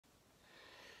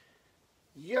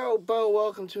Yo, Bo,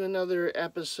 welcome to another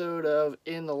episode of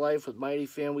In the Life with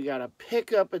MightyFan. We got a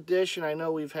pickup edition. I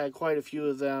know we've had quite a few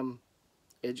of them.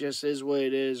 It just is what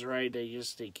it is, right? They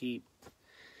keep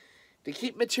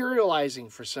materializing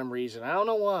for some reason. I don't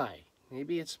know why.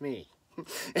 Maybe it's me.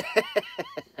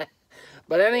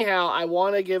 But anyhow, I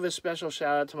want to give a special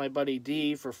shout out to my buddy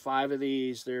D for 5 of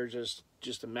these. They're just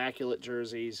immaculate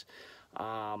jerseys.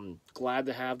 Glad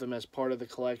to have them as part of the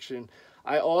collection.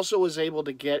 I also was able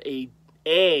to get a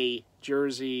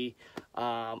jersey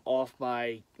off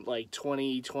my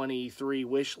 2023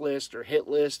 wish list or hit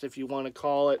list, if you want to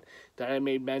call it, that I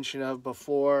made mention of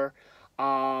before.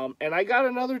 And I got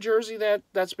another jersey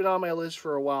that's been on my list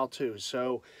for a while too.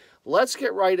 So let's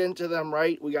get right into them,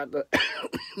 right? We got the...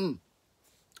 I'm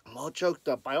all choked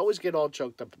up. I always get all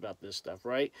choked up about this stuff,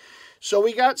 right? So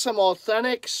we got some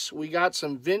authentics, we got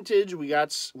some vintage, we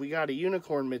got a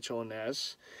unicorn Mitchell &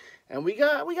 Ness, and we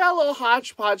got a little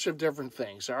hodgepodge of different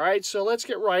things, all right? So let's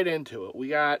get right into it. We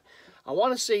got, I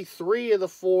want to say 4 of the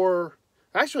 4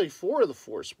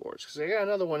 sports, because I got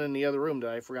another one in the other room that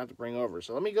I forgot to bring over.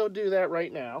 So let me go do that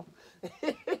right now.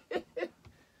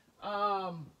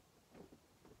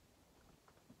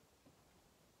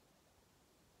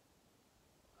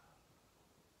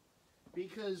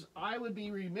 Because I would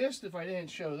be remiss if I didn't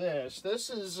show this. This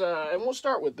is, and we'll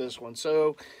start with this one.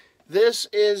 So, this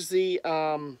is the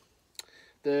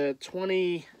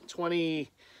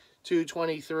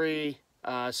 2022-23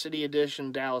 City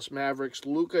Edition Dallas Mavericks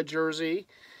Luka jersey.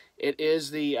 It is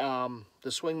the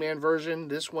Swingman version.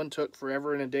 This one took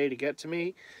forever and a day to get to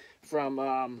me from,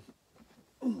 I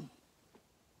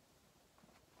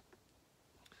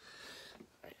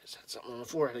just had something on the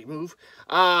floor I had to move.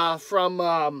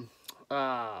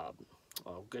 Oh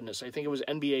goodness, I think it was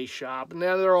NBA Shop.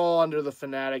 Now they're all under the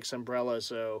Fanatics umbrella,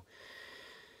 so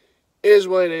it is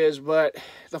what it is. But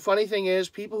the funny thing is,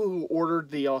 people who ordered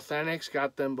the Authentics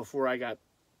got them before I got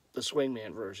the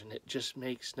Swingman version. It just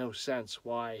makes no sense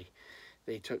why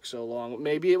they took so long.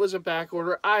 Maybe it was a back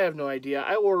order. I have no idea.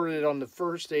 I ordered it on the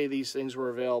first day these things were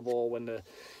available when the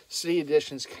City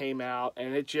Editions came out,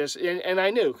 and it just, and I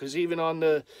knew, because even on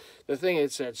the thing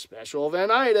it said special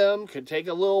event item, could take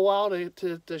a little while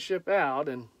to ship out,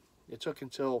 and it took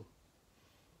until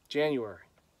January.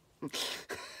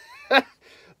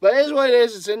 But it is what it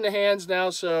is. It's in the hands now,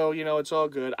 so, you know, it's all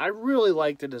good. I really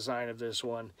like the design of this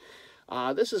one.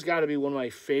 This has got to be one of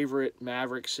my favorite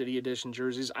Maverick City Edition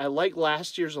jerseys. I like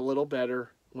last year's a little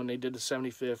better when they did the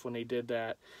 75th, when they did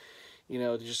that. You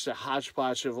know, just a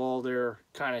hodgepodge of all their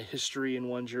kind of history in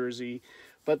one jersey.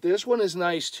 But this one is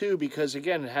nice, too, because,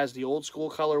 again, it has the old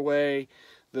school colorway,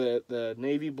 the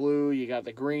navy blue, you got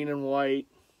the green and white.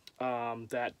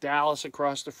 That Dallas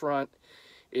across the front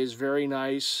is very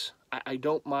nice. I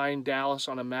don't mind Dallas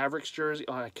on a Mavericks jersey.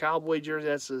 On a Cowboy jersey,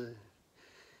 that's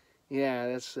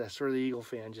where the Eagle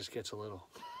fan just gets a little,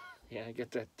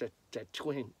 get that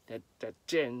twin, that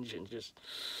tinge, and just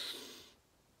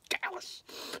Dallas.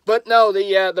 But no,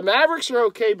 the Mavericks are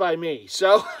okay by me.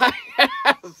 So I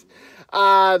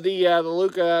have the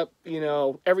Luka, you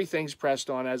know, everything's pressed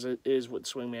on as it is with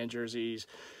Swingman jerseys.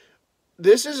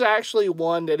 This is actually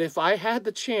one that if I had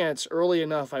the chance early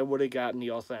enough, I would have gotten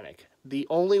the Authentic. The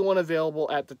only one available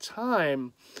at the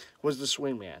time was the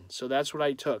Swingman. So that's what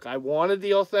I took. I wanted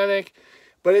the Authentic,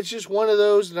 but it's just one of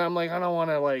those that I'm like, I don't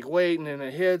want to wait, and then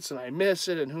it hits and I miss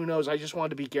it, and who knows. I just wanted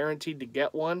to be guaranteed to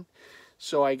get one.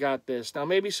 So I got this. Now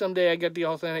maybe someday I get the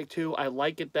Authentic too. I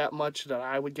like it that much that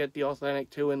I would get the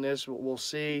Authentic too in this. We'll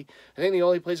see. I think the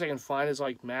only place I can find is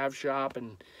like Mav Shop,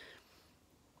 and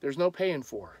there's no paying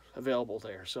for available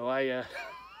there. So I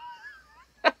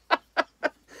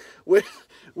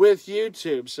with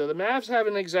YouTube. So the Mavs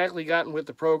haven't exactly gotten with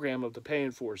the program of the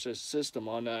paying for system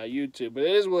on YouTube, but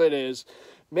it is what it is.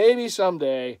 Maybe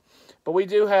someday. But we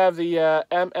do have the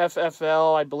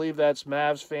MFFL. I believe that's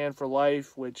Mavs Fan for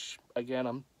Life, which, again,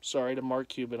 I'm sorry to Mark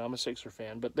Cuban. I'm a Sixer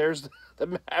fan. But there's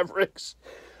the Mavericks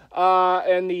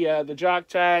and the jock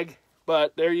tag.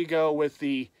 But there you go with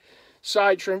the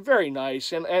side trim. Very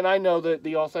nice. And I know that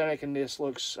the Authentic in this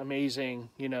looks amazing,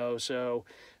 you know, so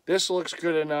this looks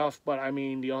good enough, but I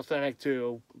mean, the Authentic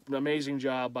too. Amazing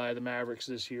job by the Mavericks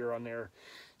this year on their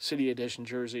City Edition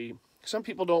jersey. Some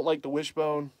people don't like the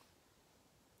wishbone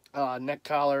neck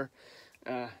collar.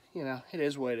 You know, it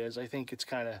is what it is. I think it's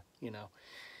kind of, you know,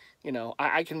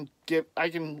 I can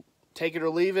take it or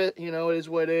leave it. You know, it is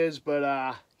what it is.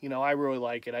 But you know, I really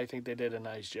like it. I think they did a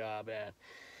nice job, and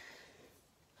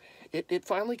it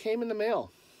finally came in the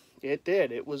mail. It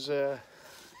did. It was the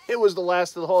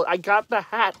last of the whole. I got the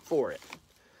hat for it.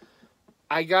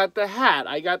 I got the hat.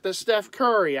 I got the Steph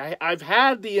Curry. I've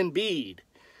had the Embiid.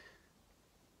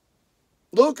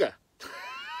 Luca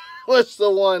was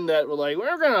the one that were like,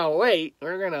 we're going to wait.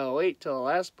 We're going to wait till the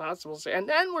last possible second, and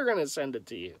then we're going to send it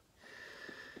to you.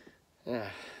 Yeah,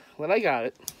 when I got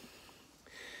it.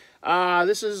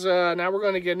 This is, now we're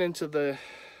going to get into the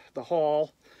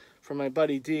haul from my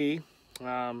buddy D.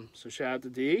 So shout out to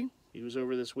D. He was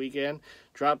over this weekend,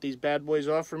 dropped these bad boys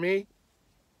off for me.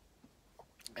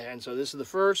 And so this is the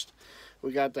first.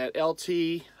 We got that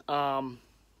LT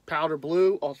powder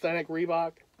blue, authentic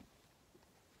Reebok.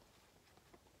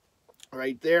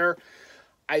 Right there.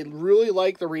 I really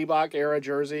like the Reebok era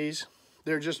jerseys.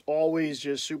 They're just always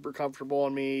just super comfortable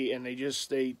on me, and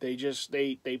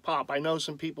they pop. I know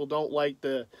some people don't like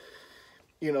the,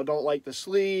 don't like the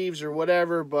sleeves or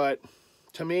whatever, but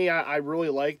to me, I really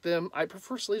like them. I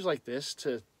prefer sleeves like this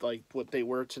to like what they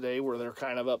wear today, where they're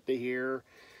kind of up to here.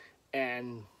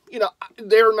 And,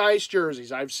 they're nice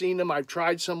jerseys. I've seen them. I've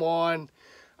tried some on.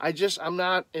 I'm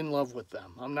not in love with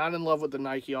them. I'm not in love with the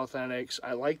Nike Authentics.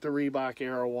 I like the Reebok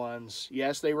era ones.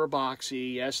 Yes, they were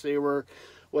boxy. Yes, they were,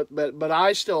 but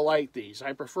I still like these.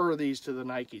 I prefer these to the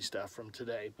Nike stuff from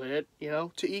today. But,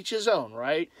 to each his own,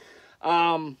 right?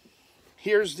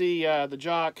 Here's the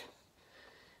jock.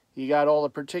 You got all the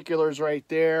particulars right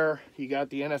there. You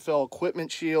got the NFL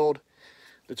equipment shield.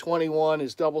 The 21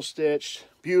 is double stitched.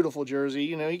 Beautiful jersey.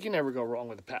 You can never go wrong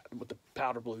with the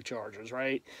powder blue Chargers,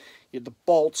 right? You have the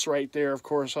bolts right there, of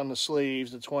course, on the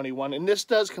sleeves, the 21. And this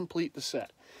does complete the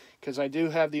set, because I do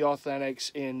have the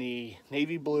Authentics in the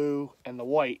navy blue and the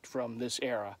white from this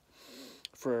era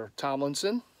for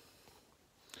Tomlinson,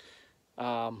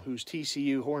 whose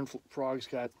TCU Horned Frogs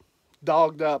got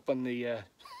dogged up on the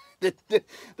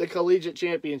collegiate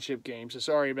championship game. So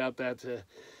sorry about that to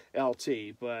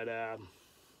LT,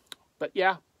 but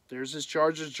yeah, there's his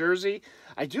Chargers jersey.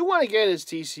 I do want to get his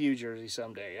TCU jersey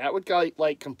someday. That would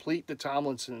like complete the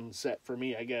Tomlinson set for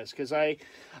me, I guess, because I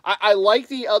like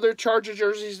the other Charger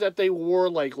jerseys that they wore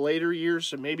like later years,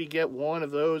 so maybe get one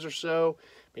of those or so.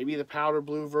 Maybe the powder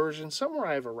blue version. Somewhere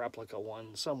I have a replica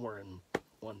one somewhere in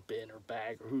one bin or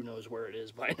bag, or who knows where it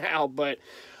is by now. But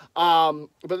to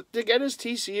get his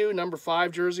TCU number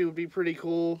 5 jersey would be pretty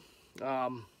cool.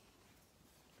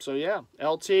 So yeah,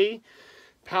 LT.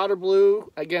 Powder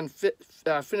blue, again,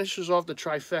 finishes off the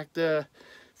trifecta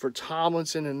for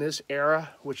Tomlinson in this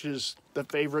era, which is the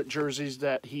favorite jerseys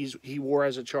that he wore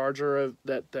as a Charger of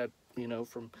that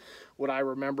from what I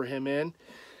remember him in.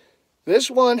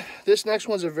 This next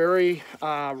one's a very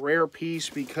rare piece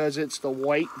because it's the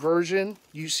white version.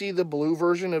 You see the blue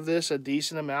version of this a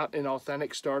decent amount in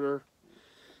authentic starter,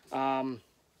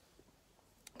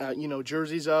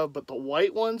 jerseys of, but the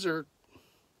white ones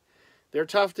they're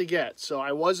tough to get. So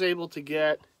I was able to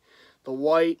get the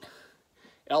white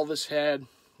Elvis head.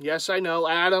 Yes, I know,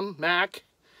 Adam, Mac.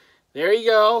 There you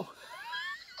go.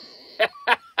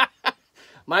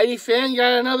 MightyFan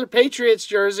got another Patriots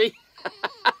jersey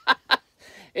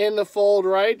in the fold,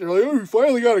 right? They're like, oh, you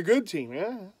finally got a good team.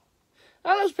 Yeah.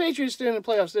 How are those Patriots doing in the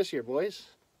playoffs this year, boys?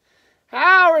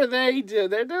 How are they doing?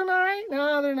 They're doing all right?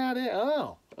 No, they're not.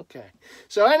 Oh, okay.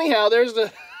 So anyhow, there's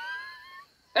the...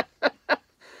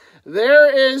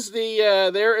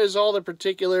 there is all the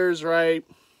particulars, right?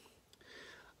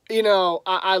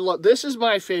 I love, this is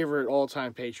my favorite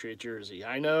all-time Patriot jersey.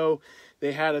 I know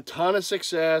they had a ton of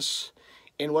success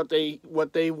in what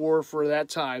they wore for that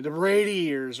time, the Brady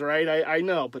years, right? I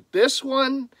know, but this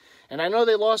one, and I know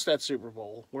they lost that Super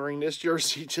Bowl wearing this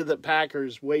jersey to the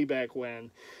Packers way back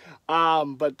when.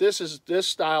 But this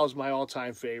style is my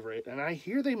all-time favorite, and I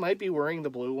hear they might be wearing the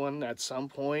blue one at some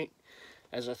point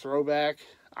as a throwback.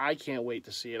 I can't wait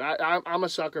to see it. I'm a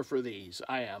sucker for these.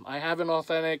 I am. I have an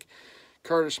authentic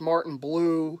Curtis Martin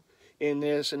blue in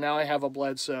this, and now I have a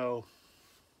Bledsoe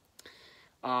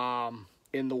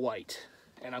in the white.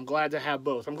 And I'm glad to have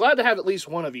both. I'm glad to have at least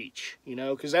one of each,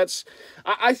 because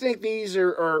I think these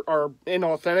are in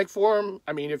authentic form.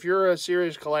 I mean, if you're a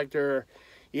serious collector,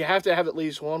 you have to have at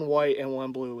least one white and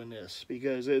one blue in this,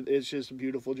 because it's just a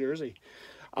beautiful jersey.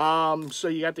 So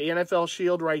you got the NFL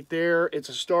shield right there. It's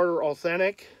a starter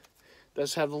authentic.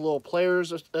 Does have the little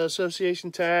Players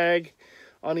Association tag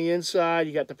on the inside.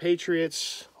 You got the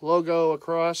Patriots logo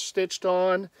across, stitched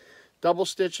on. Double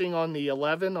stitching on the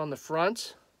 11 on the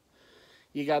front.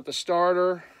 You got the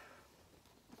starter,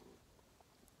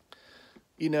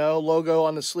 logo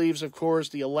on the sleeves, of course.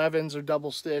 The 11s are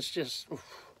double stitched. Just,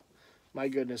 my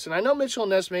goodness. And I know Mitchell &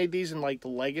 Ness made these in, like, the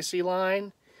Legacy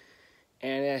line.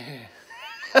 And...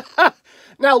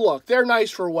 now, look, they're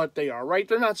nice for what they are, right?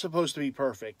 They're not supposed to be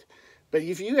perfect. But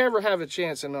if you ever have a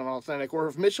chance in an authentic, or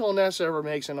if Mitchell & Ness ever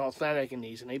makes an authentic in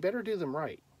these, and they better do them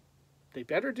right. They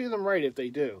better do them right if they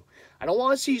do. I don't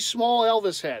want to see small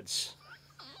Elvis heads.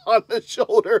 on the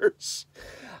shoulders.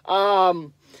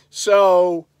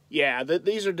 So yeah,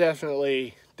 these are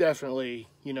definitely,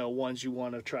 you know, ones you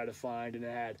want to try to find and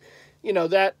add. You know,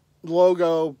 that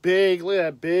logo, big, look at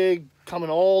that, big, coming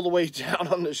all the way down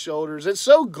on the shoulders. It's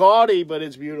so gaudy, but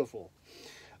it's beautiful.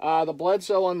 The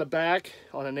Bledsoe on the back,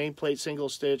 on a nameplate single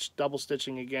stitch, double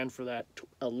stitching again for that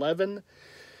 11.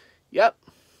 Yep,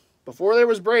 before there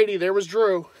was Brady, there was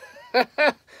Drew.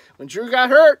 When Drew got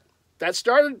hurt, that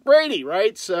started Brady,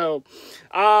 right? So,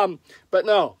 but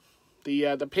no,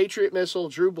 the Patriot Missile,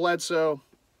 Drew Bledsoe,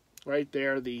 right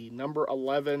there, the number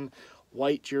 11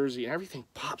 white jersey, and everything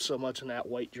pops so much in that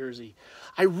white jersey.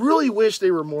 I really wish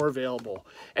they were more available,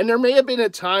 and there may have been a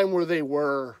time where they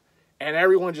were, and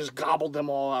everyone just gobbled them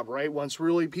all up, right? Once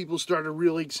really people started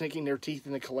really sinking their teeth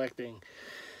into collecting.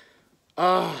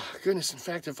 Goodness, in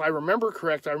fact, if I remember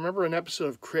correct, I remember an episode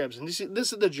of Cribs, and this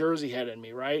is the Jersey head in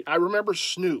me, right? I remember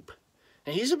Snoop,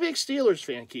 and he's a big Steelers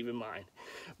fan, keep in mind.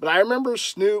 But I remember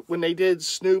Snoop when they did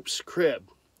Snoop's Crib,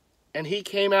 and he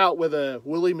came out with a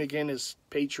Willie McGinnis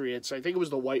Patriots. I think it was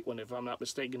the white one, if I'm not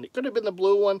mistaken. It could have been the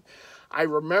blue one. I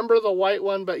remember the white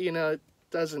one, but, you know, it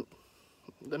doesn't,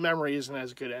 the memory isn't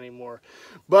as good anymore.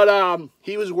 But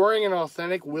he was wearing an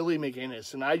authentic Willie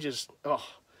McGinnis, and I just,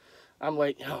 I'm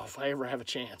like, oh, if I ever have a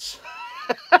chance.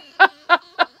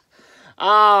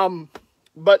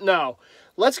 But no,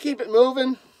 let's keep it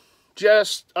moving.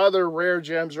 Just other rare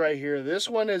gems right here. This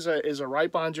one is a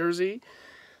Ripon jersey.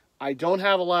 I don't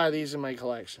have a lot of these in my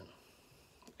collection,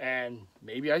 and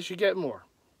maybe I should get more.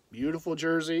 Beautiful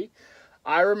jersey.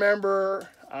 I remember,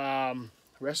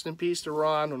 rest in peace to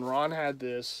Ron, when Ron had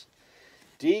this.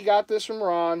 D got this from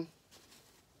Ron.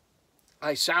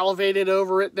 I salivated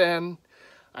over it then.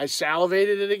 I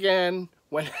salivated it again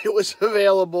when it was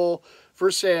available for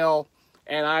sale,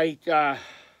 and I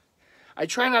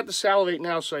try not to salivate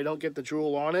now so I don't get the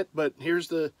drool on it, but here's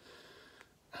the...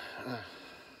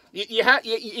 You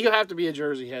have to be a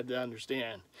Jersey head to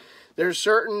understand. There's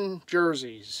certain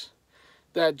jerseys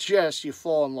that just you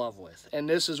fall in love with, and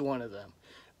this is one of them.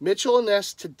 Mitchell &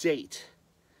 Ness to date,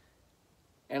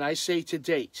 and I say to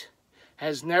date,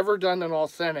 has never done an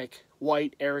authentic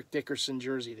white Eric Dickerson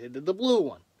jersey. They did the blue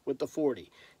one with the 40.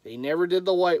 They never did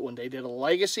the white one. They did a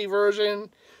legacy version,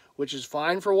 which is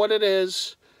fine for what it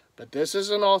is, but this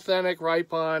is an authentic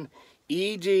Ripon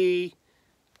ED,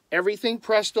 everything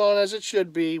pressed on as it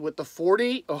should be with the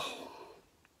 40.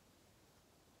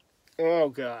 Oh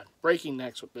God, breaking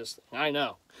necks with this thing. I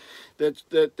know.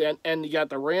 And you got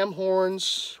the ram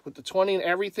horns with the 20 and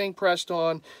everything pressed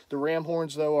on. The ram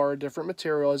horns though are a different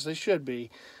material, as they should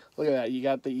be. Look at that. You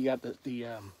got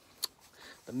the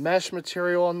mesh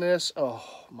material on this.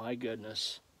 Oh my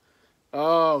goodness.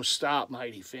 Oh, stop,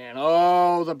 MightyFan.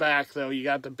 Oh, the back though. You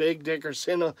got the big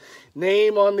Dickerson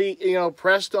name on the, you know,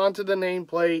 pressed onto the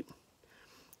nameplate.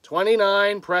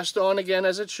 29 pressed on again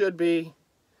as it should be.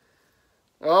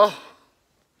 Oh,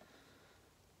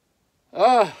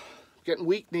 getting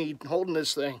weak-kneed holding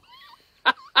this thing.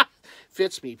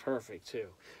 Fits me perfect too.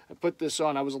 I put this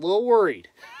on. I was a little worried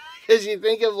because you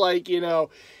think of, like, you know,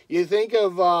 you think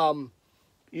of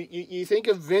you think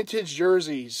of vintage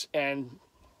jerseys, and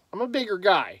I'm a bigger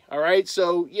guy, all right?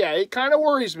 So, yeah, it kind of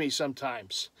worries me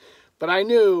sometimes. But I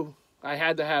knew I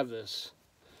had to have this.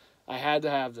 I had to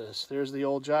have this. There's the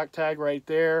old jock tag right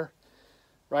there.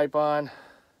 Ripon.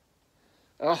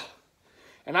 Oh.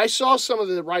 And I saw some of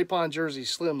the Ripon jersey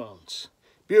slim-owns.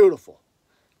 Beautiful.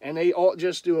 And they all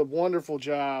just do a wonderful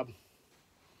job.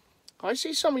 I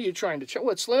see some of you trying to...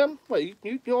 What, Slim? What,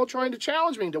 you all trying to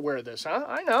challenge me to wear this, huh?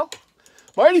 I know.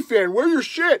 MightyFan, wear your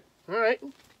shit. All right.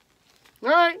 All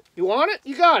right, you want it?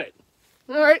 You got it.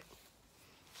 All right.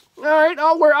 All right,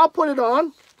 I'll put it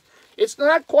on. It's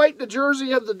not quite the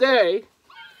jersey of the day.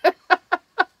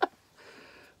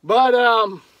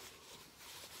 But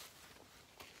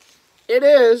it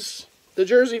is the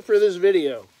jersey for this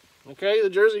video. Okay, the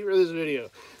jersey for this video.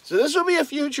 So this will be a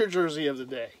future jersey of the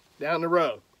day down the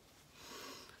road.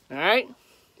 All right?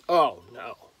 Oh,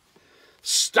 no.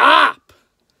 Stop!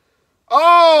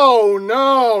 Oh,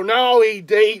 no,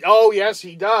 oh, yes,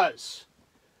 he does.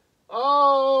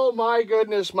 Oh, my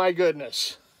goodness, my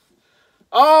goodness.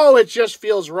 Oh, it just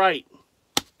feels right.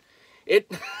 I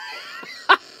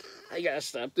gotta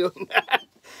stop doing that.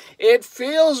 It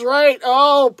feels right.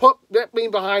 Oh, put me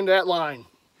behind that line.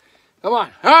 Come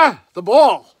on. The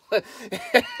ball.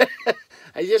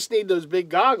 I just need those big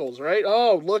goggles, right?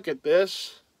 Oh, look at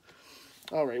this.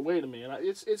 All right, wait a minute.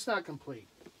 It's not complete.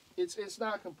 It's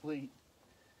not complete.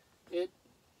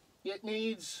 It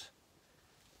needs...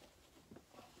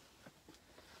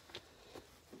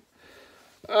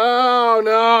 Oh,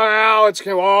 no, now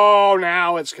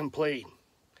it's complete.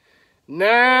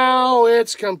 Now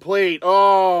it's complete.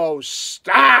 Oh,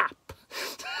 stop.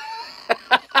 You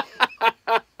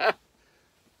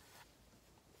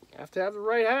have to have the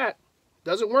right hat.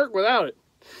 Doesn't work without it.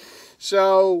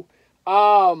 So,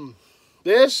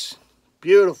 this,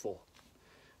 beautiful.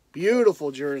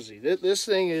 Beautiful jersey. This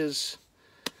thing is,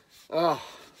 oh,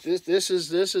 this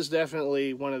is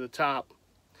definitely one of the top.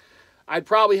 I'd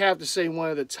probably have to say one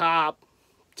of the top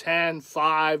 10,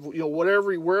 5, you know,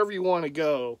 wherever you want to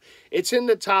go. It's in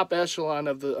the top echelon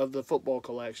of the football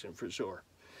collection for sure.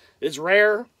 It's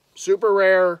rare, super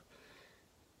rare,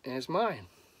 and it's mine.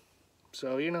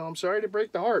 So, you know, I'm sorry to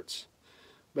break the hearts,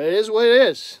 but it is what it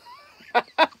is.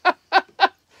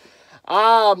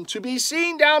 To be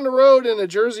seen down the road in a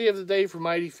jersey of the day for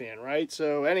MightyFan, right?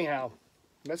 So, anyhow,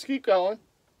 let's keep going.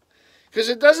 Because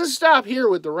it doesn't stop here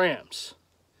with the Rams.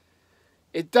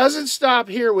 It doesn't stop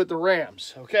here with the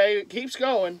Rams, okay? It keeps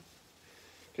going.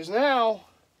 Because now,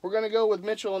 we're going to go with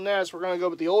Mitchell and Ness. We're going to go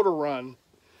with the older run,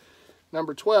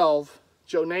 number 12,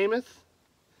 Joe Namath.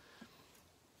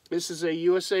 This is a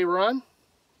USA run.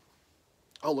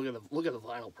 Oh, look at the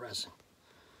vinyl pressing.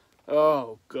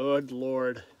 Oh, good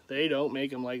Lord. They don't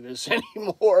make them like this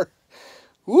anymore.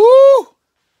 Woo!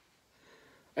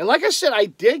 And like I said, I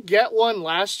did get one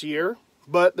last year,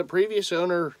 but the previous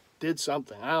owner did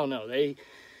something. I don't know. They,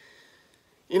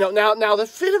 you know, now the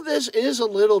fit of this is a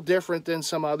little different than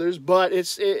some others, but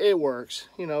it works.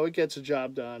 You know, it gets the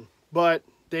job done. But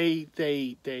they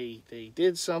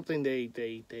did something.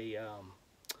 They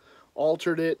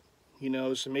altered it, you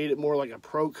know, so made it more like a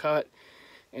pro cut,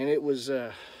 and it was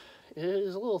a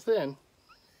little thin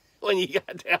when you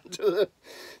got down to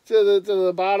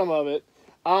the bottom of it.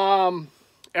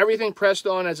 Everything pressed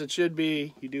on as it should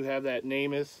be. You do have that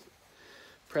Namath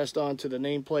pressed onto the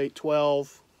nameplate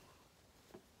 12.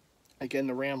 Again,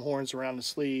 the ram horns around the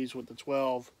sleeves with the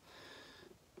 12.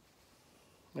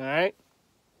 All right.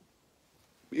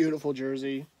 Beautiful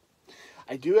jersey.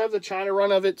 I do have the China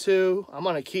run of it too. I'm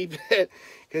going to keep it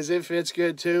because it fits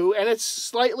good too. And it's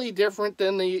slightly different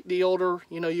than the older,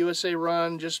 you know, USA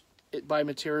run, just by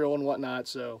material and whatnot.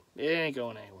 So it ain't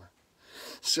going anywhere.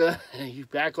 So you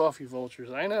back off, you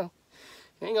vultures. I know.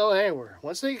 It ain't going anywhere.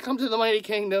 Once they come to the Mighty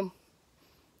Kingdom,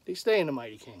 they stay in the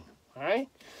Mighty Kingdom. All right?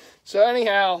 So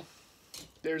anyhow,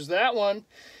 there's that one.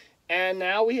 And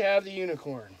now we have the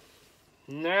unicorn.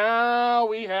 Now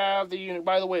we have the unicorn.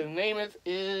 By the way, the Namath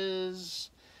is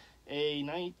a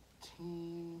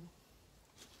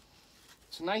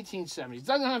 1970s. It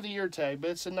doesn't have the year tag, but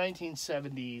it's a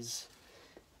 1970s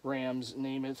Rams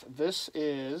Namath. This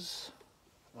is,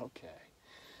 okay.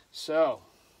 So,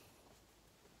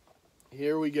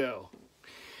 here we go.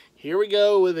 Here we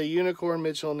go with a unicorn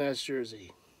Mitchell Ness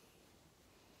jersey.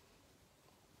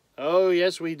 Oh,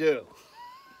 yes, we do.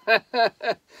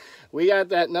 We got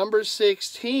that number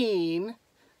 16.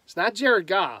 It's not Jared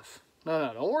Goff.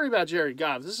 No, don't worry about Jared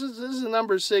Goff. This is a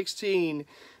number 16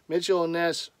 Mitchell and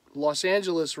Ness Los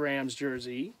Angeles Rams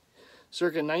jersey,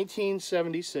 circa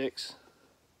 1976.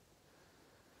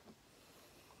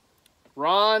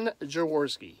 Ron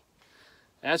Jaworski.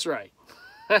 That's right.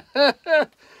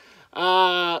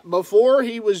 Before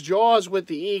he was Jaws with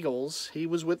the Eagles, he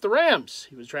was with the Rams.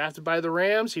 He was drafted by the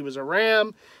Rams. He was a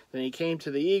Ram. Then he came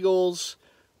to the Eagles,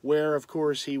 where, of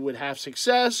course, he would have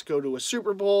success, go to a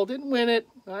Super Bowl. Didn't win it.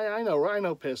 I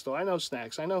know Pistol. I know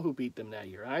Snacks. I know who beat them that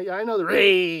year. I know the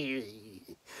Ray.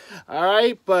 All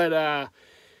right, but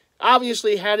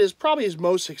obviously had probably his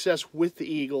most success with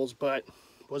the Eagles, but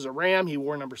was a Ram. He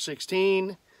wore number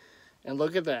 16, and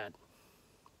look at that.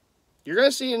 You're going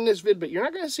to see it in this vid, but you're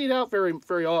not going to see it out very,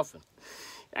 very often,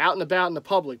 out and about in the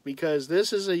public, because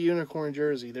this is a unicorn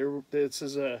jersey. This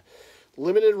is a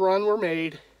limited run were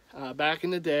made back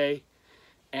in the day,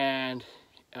 and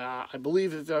I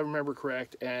believe, if I remember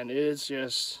correct, and it is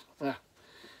just,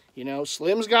 you know,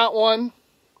 Slim's got one.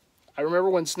 I remember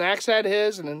when Snacks had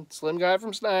his, and then Slim got it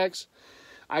from Snacks.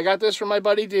 I got this from my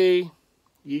buddy D.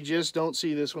 You just don't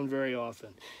see this one very often.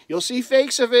 You'll see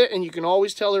fakes of it, and you can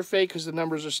always tell they're fake because the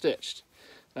numbers are stitched.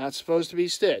 Not supposed to be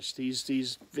stitched.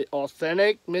 These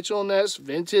authentic Mitchell & Ness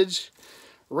vintage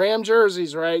Ram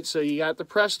jerseys, right? So you got the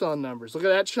pressed on numbers. Look at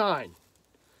that shine.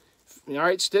 All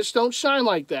right, stitch don't shine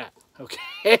like that,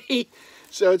 okay?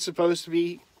 So it's supposed to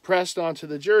be pressed onto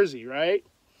the jersey, right?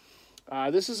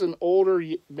 This is an older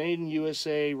made in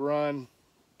USA run.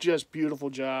 Just beautiful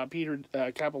job. Peter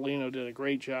Capolino did a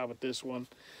great job with this one.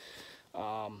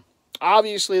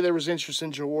 Obviously, there was interest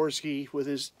in Jaworski with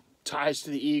his ties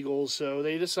to the Eagles, so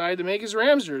they decided to make his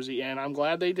Rams jersey, and I'm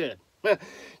glad they did.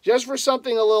 Just for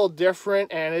something a little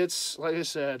different, and it's, like I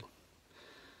said,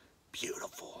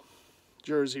 beautiful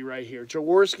jersey right here.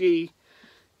 Jaworski,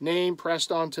 name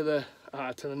pressed onto the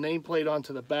nameplate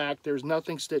onto the back. There's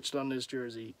nothing stitched on this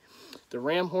jersey. The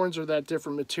ram horns are that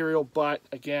different material, but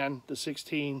again, the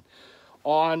 16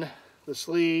 on the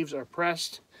sleeves are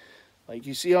pressed like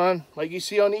you see on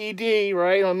ED,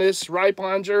 right? On this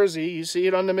Ripon jersey, you see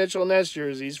it on the Mitchell & Ness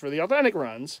jerseys for the authentic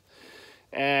runs.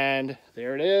 And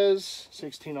there it is,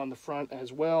 16 on the front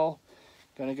as well.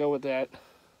 Gonna go with that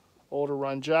older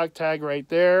run jog tag right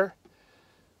there.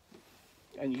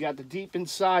 And you got the deep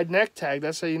inside neck tag.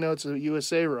 That's how you know it's a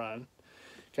USA run.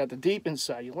 Got the deep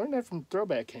inside. You learned that from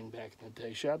Throwback King back in the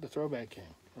day. Shout out to Throwback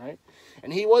King, right?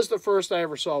 And he was the first I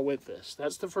ever saw with this.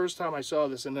 That's the first time I saw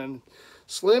this. And then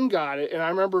Slim got it. And I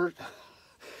remember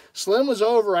Slim was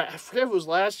over, I forget if it was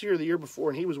last year or the year before,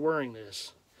 and he was wearing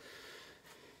this.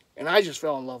 And I just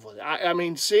fell in love with it. I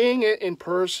mean, seeing it in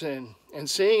person and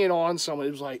seeing it on someone,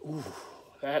 it was like, ooh,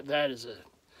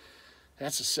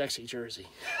 that's a sexy jersey.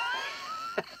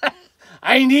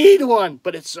 I need one,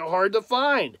 but it's so hard to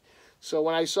find. So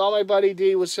when I saw my buddy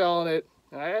D was selling it,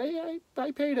 I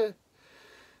paid a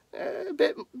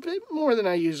bit more than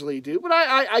I usually do, but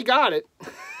I got it.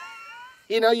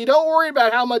 You know, you don't worry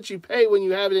about how much you pay when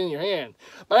you have it in your hand.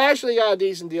 But I actually got a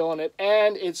decent deal on it,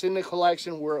 and it's in the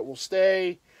collection where it will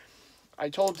stay. I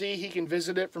told D he can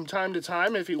visit it from time to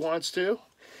time if he wants to.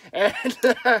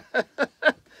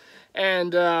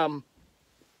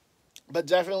 But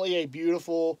definitely a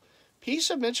beautiful piece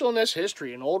of Mitchell & Ness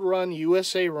history. An old run,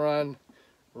 USA run.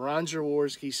 Ron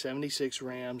Jaworski, 76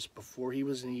 Rams before he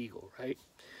was an Eagle, right?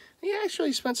 He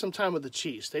actually spent some time with the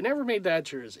Chiefs. They never made that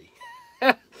jersey.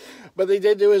 But they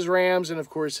did do his Rams and, of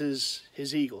course,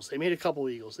 his Eagles. They made a couple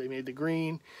Eagles. They made the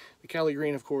green, the Kelly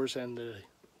green, of course, and the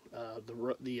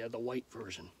white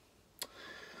version.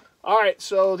 All right,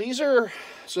 so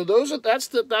that's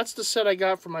the set I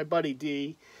got from my buddy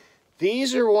D.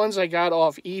 These are ones I got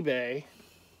off eBay,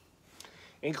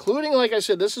 including, like I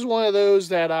said, this is one of those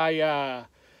that I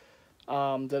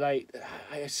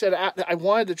said I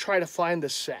wanted to try to find the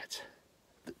set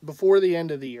before the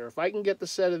end of the year. If I can get the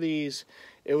set of these,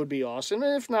 it would be awesome.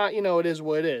 And if not, you know, it is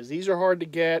what it is. These are hard to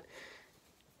get.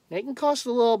 They can cost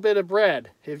a little bit of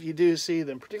bread if you do see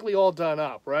them, particularly all done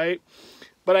up, right?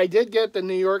 But I did get the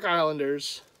New York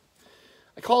Islanders.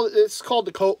 It's called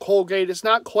the Colgate. It's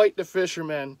not quite the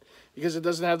Fisherman because it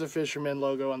doesn't have the Fisherman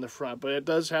logo on the front, but it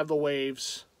does have the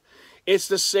waves. It's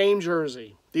the same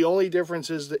jersey. The only difference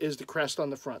is the crest on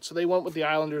the front. So they went with the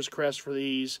Islanders crest for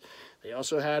these. They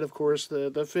also had, of course,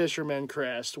 the Fisherman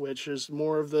crest, which is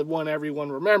more of the one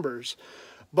everyone remembers.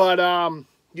 But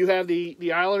you have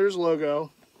the Islanders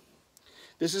logo.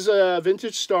 This is a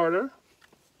vintage starter,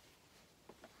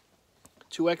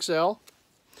 2XL.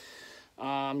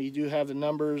 You do have the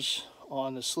numbers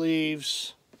on the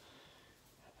sleeves.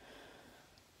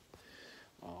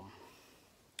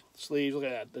 Sleeves, look at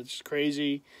that. That's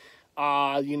crazy.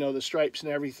 You know, the stripes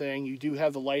and everything. You do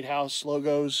have the Lighthouse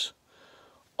logos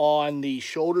on the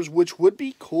shoulders, which would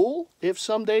be cool if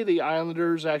someday the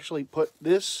Islanders actually put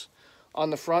this on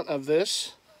the front of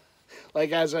this,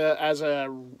 like as a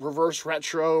reverse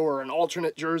retro or an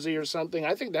alternate jersey or something.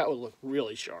 I think that would look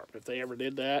really sharp if they ever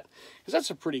did that, because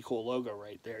that's a pretty cool logo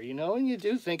right there, you know, and you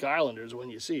do think Islanders when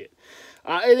you see it.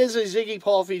 It is a Ziggy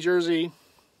Palffy jersey,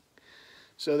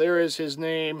 so there is his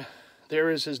name, there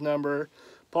is his number,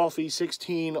 Palffy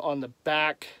 16 on the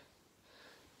back.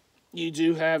 You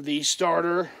do have the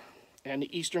starter and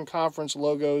the Eastern Conference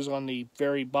logos on the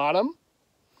very bottom.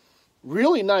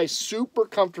 Really nice, super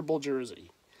comfortable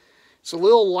jersey. It's a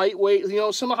little lightweight. You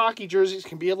know, some hockey jerseys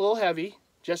can be a little heavy.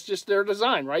 Just their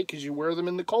design, right? Because you wear them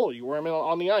in the cold. You wear them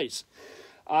on the ice.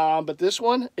 But this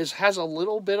one has a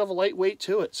little bit of a lightweight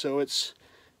to it. So it's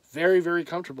very, very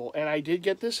comfortable. And I did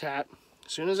get this hat.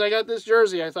 As soon as I got this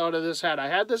jersey, I thought of this hat. I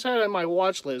had this hat on my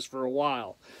watch list for a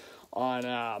while on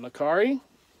Macari.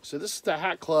 So this is the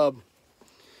Hat Club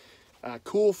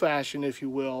cool fashion, if you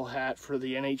will, hat for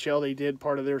the NHL. They did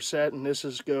part of their set, and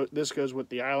this goes with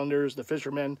the Islanders, the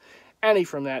Fishermen, any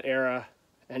from that era,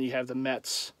 and you have the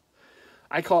Mets.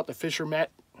 I call it the Fisher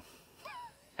Met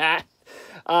hat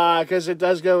because it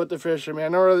does go with the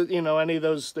Fishermen, or you know, any of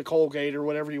those, the Colgate or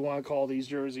whatever you want to call these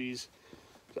jerseys.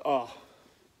 Oh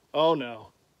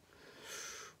no,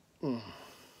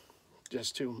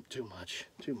 just too much.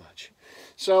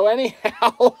 So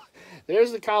anyhow.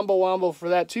 There's the combo wombo for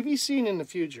that, to be seen in the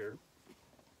future.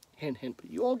 Hint, hint.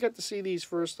 But you all get to see these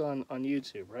first on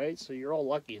YouTube, right? So you're all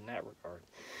lucky in that regard.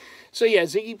 So yeah,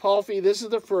 Ziggy Palffy, this is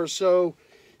the first. So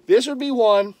this would be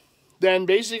one. Then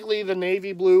basically the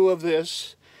navy blue of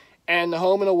this. And the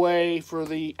home and away for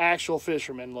the actual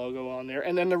Fisherman logo on there.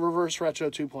 And then the reverse retro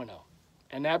 2.0.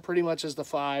 And that pretty much is the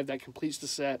 5 that completes the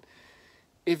set.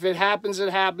 If it happens, it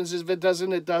happens. If it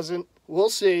doesn't, it doesn't. We'll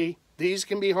see. These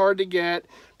can be hard to get,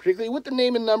 particularly with the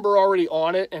name and number already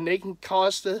on it, and they can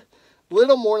cost a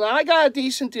little more. Now, I got a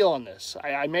decent deal on this.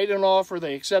 I made an offer.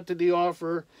 They accepted the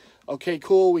offer. Okay,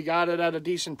 cool. We got it at a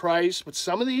decent price. But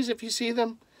some of these, if you see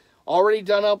them, already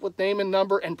done up with name and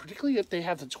number, and particularly if they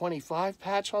have the 25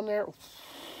 patch on there,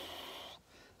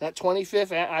 that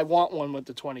 25th, I want one with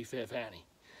the 25th Annie.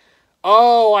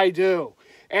 Oh, I do.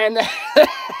 And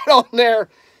on there,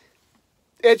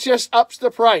 it just ups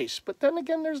the price. But then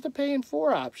again, there's the pay in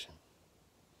 4 option.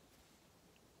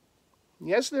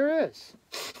 Yes, there is.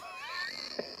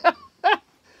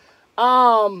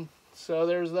 So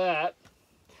there's that.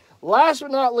 Last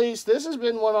but not least, this has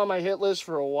been one on my hit list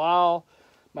for a while.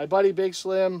 My buddy Big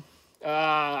Slim,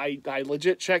 I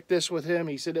legit checked this with him.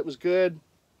 He said it was good.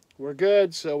 We're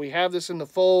good. So we have this in the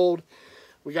fold.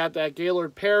 We got that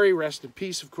Gaylord Perry. Rest in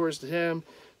peace, of course, to him.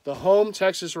 The home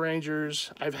Texas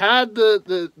Rangers. I've had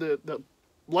the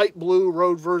light blue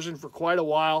road version for quite a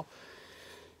while,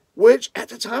 which at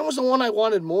the time was the one I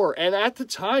wanted more. And at the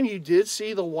time, you did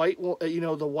see the white,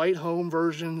 the white home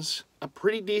versions a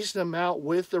pretty decent amount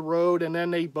with the road, and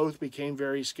then they both became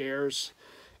very scarce.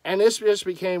 And this just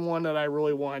became one that I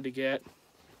really wanted to get.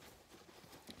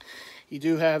 You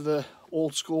do have the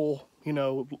old school,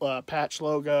 patch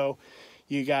logo.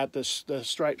 You got the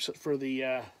stripes for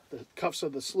the cuffs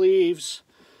of the sleeves.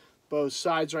 Both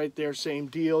sides right there, same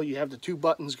deal. You have the 2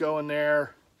 buttons going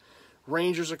there.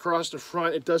 Rangers across the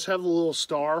front. It does have a little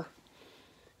star,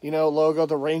 logo,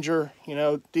 the Ranger,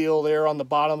 deal there on the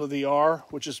bottom of the R,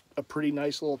 which is a pretty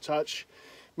nice little touch.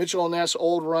 Mitchell & Ness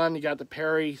old run. You got the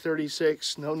Perry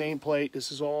 36, no nameplate.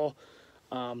 This is all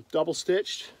double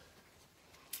stitched.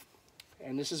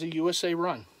 And this is a USA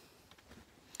run.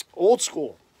 Old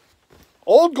school.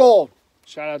 Old gold.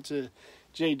 Shout out to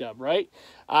J-Dub, right?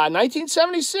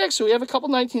 1976. So we have a couple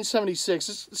 1976.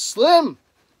 It's slim.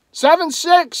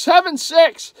 76.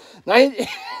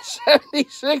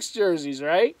 1976 jerseys,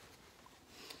 right?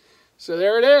 So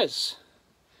there it is.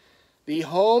 The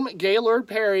home Gaylord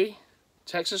Perry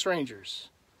Texas Rangers.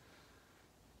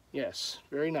 Yes,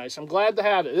 very nice. I'm glad to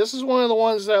have it. This is one of the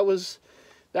ones that was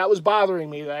bothering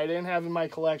me that I didn't have in my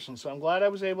collection. So I'm glad I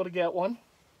was able to get one.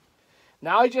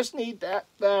 Now I just need the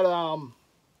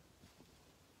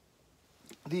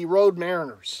Road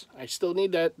Mariners. I still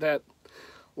need that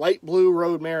light blue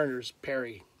Road Mariners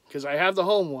Perry, because I have the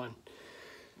home one.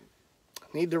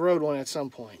 Need the road one at some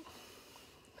point.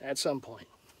 That's it.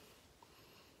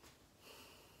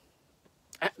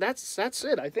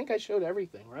 I think I showed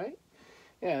everything, right?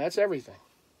 Yeah, that's everything.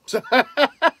 So,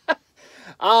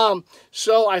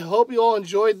 so I hope you all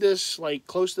enjoyed this, like,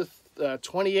 close to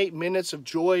 28 minutes of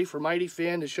joy for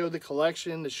MightyFan to show the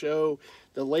collection, to show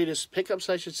the latest pickups,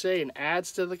 I should say, and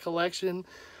adds to the collection.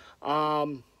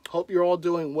 Hope you're all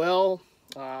doing well.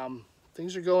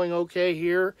 Things are going okay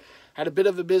here. Had a bit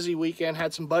of a busy weekend.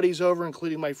 Had some buddies over,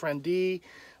 including my friend D.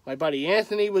 My buddy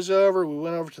Anthony was over. We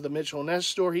went over to the Mitchell & Ness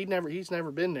store. He's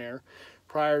never been there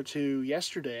prior to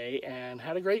yesterday, and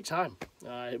had a great time.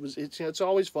 It's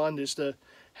always fun just to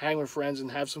hang with friends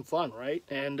and have some fun, right?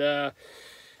 And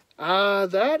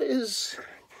that is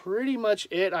pretty much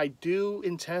it. I do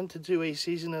intend to do a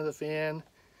Season of the Fan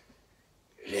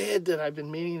vid that I've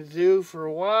been meaning to do for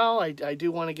a while. I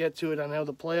do want to get to it. I know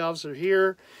the playoffs are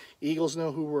here. Eagles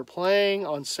know who we're playing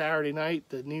on Saturday night,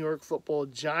 the New York Football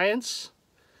Giants.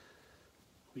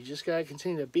 We just got to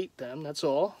continue to beat them, that's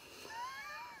all.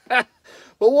 But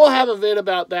we'll have a vid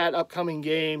about that upcoming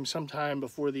game sometime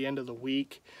before the end of the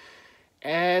week.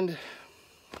 And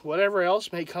whatever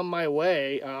else may come my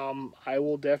way, I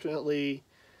will definitely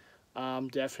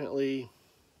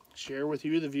share with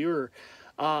you, the viewer.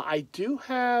 I do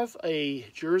have a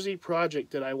jersey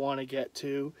project that I want to get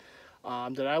to,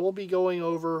 that I will be going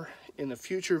over in a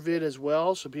future vid as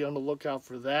well, so be on the lookout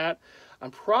for that. I'm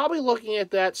probably looking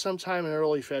at that sometime in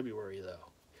early February,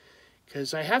 though,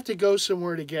 because I have to go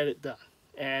somewhere to get it done.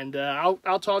 And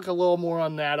I'll talk a little more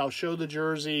on that. I'll show the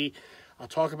jersey. I'll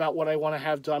talk about what I want to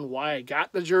have done, why I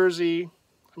got the jersey.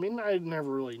 I mean, I never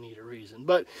really need a reason,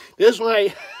 but this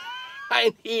one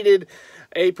I needed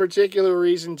a particular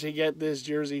reason to get this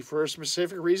jersey for a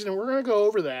specific reason, and we're going to go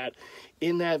over that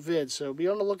in that vid, so be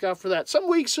on the lookout for that. Some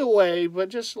weeks away, but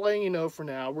just letting you know for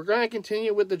now. We're going to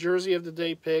continue with the Jersey of the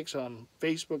Day picks on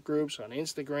Facebook groups, on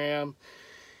Instagram.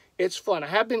 It's fun. I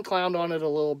have been clowned on it a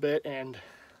little bit, and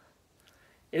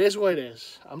it is what it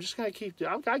is. I'm just going to keep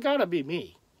doing it. I got to be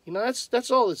me. You know,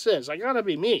 that's all it says. I got to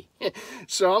be me.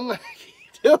 So I'm going to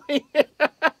keep doing it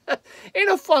in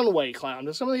a fun way,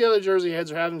 clown. Some of the other Jersey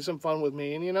heads are having some fun with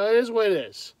me, and, you know, it is what it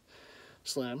is.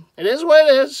 Slim. It is what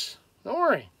it is. Don't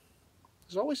worry.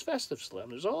 There's always festive,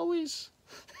 Slim. There's always...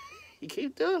 You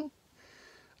keep doing.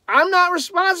 I'm not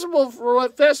responsible for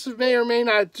what festive may or may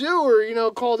not do, or, you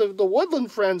know, call the woodland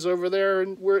friends over there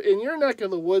and we're in your neck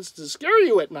of the woods to scare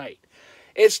you at night.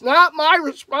 It's not my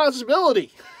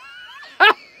responsibility.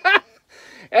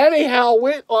 Anyhow,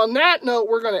 on that note,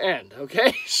 we're going to end,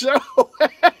 okay?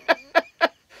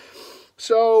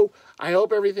 So I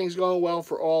hope everything's going well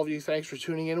for all of you. Thanks for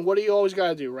tuning in. What do you always got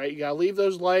to do, right? You got to leave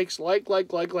those likes. Like.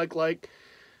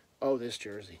 Oh, this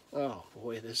jersey. Oh,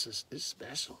 boy, this is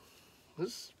special. This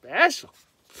is special.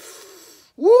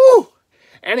 Woo!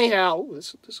 Anyhow,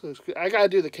 this looks good. I got to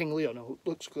do the King Leo. No, it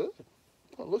looks good.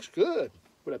 Oh, it looks good.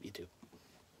 What up, you two?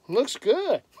 Looks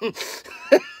good.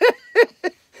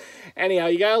 Anyhow,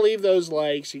 you got to leave those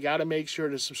likes. You got to make sure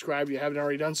to subscribe if you haven't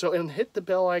already done so. And hit the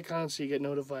bell icon so you get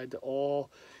notified to all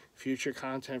future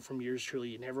content from yours truly.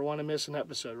 You never want to miss an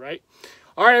episode, right?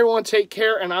 All right, everyone, take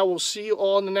care, and I will see you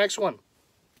all in the next one.